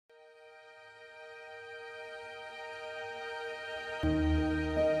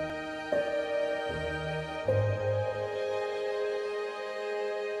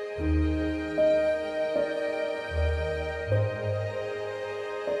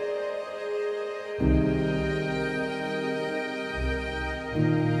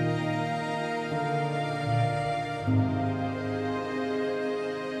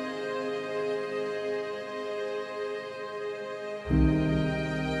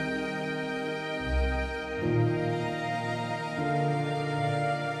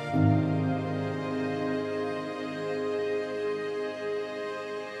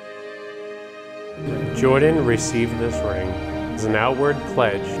Jordan, receive this ring as an outward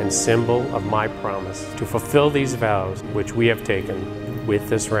pledge and symbol of my promise to fulfill these vows which we have taken. With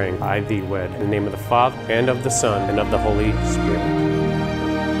this ring I thee wed, in the name of the Father, and of the Son, and of the Holy Spirit.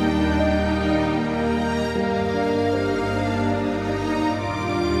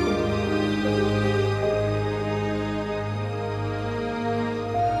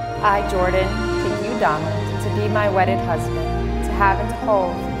 I, Jordan, take you, Donald, to be my wedded husband, to have and to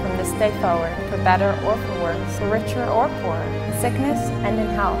hold from this day forward, for better or for worse, for richer or poorer, in sickness and in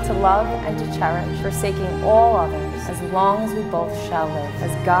health, to love and to cherish, forsaking all others, as long as we both shall live.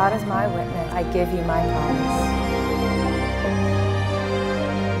 As God is my witness, I give you my promise.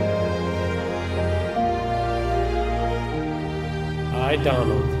 I,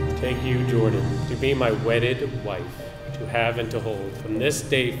 Donald, take you, Jordan, to be my wedded wife, to have and to hold from this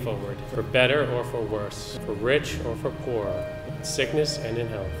day forward, for better or for worse, for rich or for poor, in sickness and in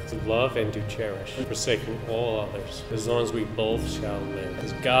health, to love and to cherish, forsaking all others, as long as we both shall live.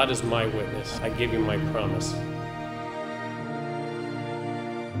 As God is my witness, I give you my promise.